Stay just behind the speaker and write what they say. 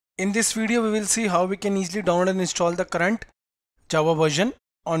In this video, we will see how we can easily download and install the current Java version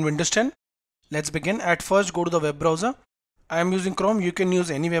on Windows 10. Let's begin. At first, go to the web browser. I am using Chrome. You can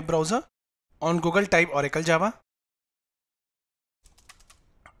use any web browser. On Google, type Oracle Java.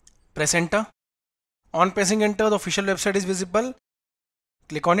 Press enter. On pressing enter, the official website is visible.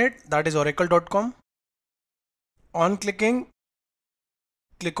 Click on it. That is oracle.com. On clicking,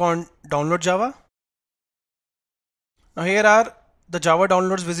 click on download Java. Now here are the Java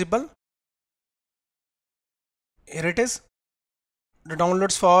downloads visible. Here it is. The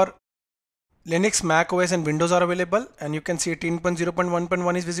downloads for Linux, Mac OS and Windows are available, and you can see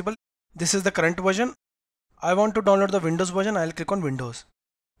 18.0.1.1 is visible. This is the current version. I want to download the Windows version. I'll click on Windows.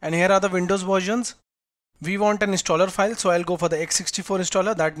 And here are the Windows versions. We want an installer file, so I'll go for the x64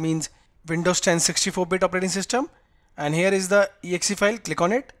 installer. That means Windows 10 64-bit operating system. And here is the exe file. Click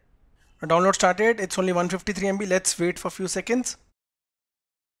on it. The download started. It's only 153 MB. Let's wait for a few seconds.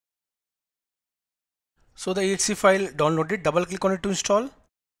 So the exe file downloaded. Double click on it to install.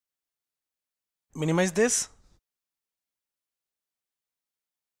 Minimize this.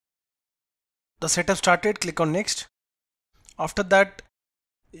 The setup started. Click on next. After that,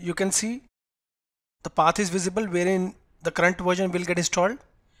 you can see the path is visible wherein the current version will get installed.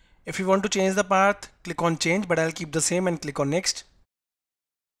 If you want to change the path, click on change, but I'll keep the same and click on next.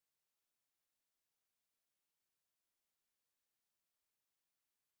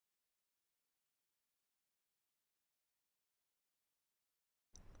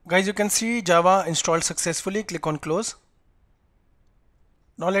 Guys, you can see Java installed successfully. Click on close.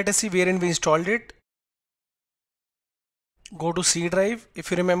 Now let us see wherein we installed it. Go to C drive. If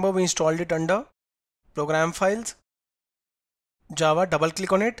you remember, we installed it under program files, Java. Double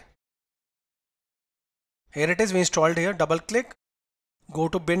click on it. Here it is. We installed here. Double click. Go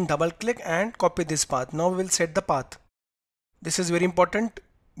to bin. Double click and copy this path. Now we will set the path. This is very important.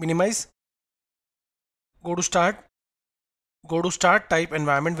 Minimize. Go to start. Go to start. Type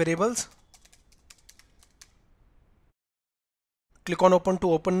environment variables. Click on open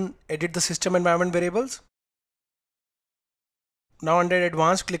to edit the system environment variables. Now under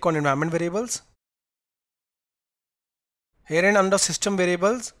advanced, click on environment variables. Herein under system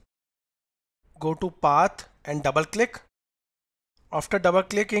variables, go to path and double click. After double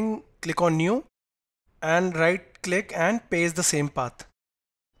clicking, click on new and right click and paste the same path.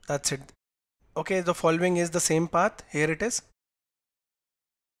 That's it. Okay, the following is the same path. Here it is.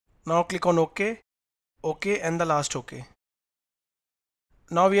 Now click on OK, OK and the last OK.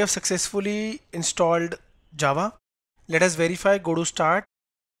 Now we have successfully installed Java. Let us verify. Go to start,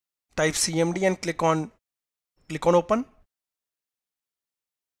 type cmd and click on open.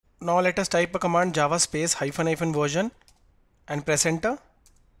 Now let us type a command java space -- version and press enter.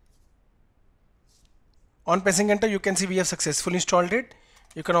 On pressing enter, you can see we have successfully installed it.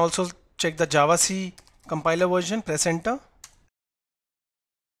 You can also check the Java C compiler version. Press enter.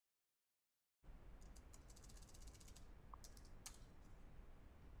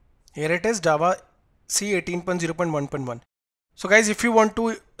 Here it is, Java C 18.0.1.1. So guys, if you want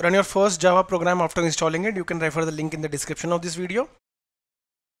to run your first Java program after installing it, you can refer the link in the description of this video.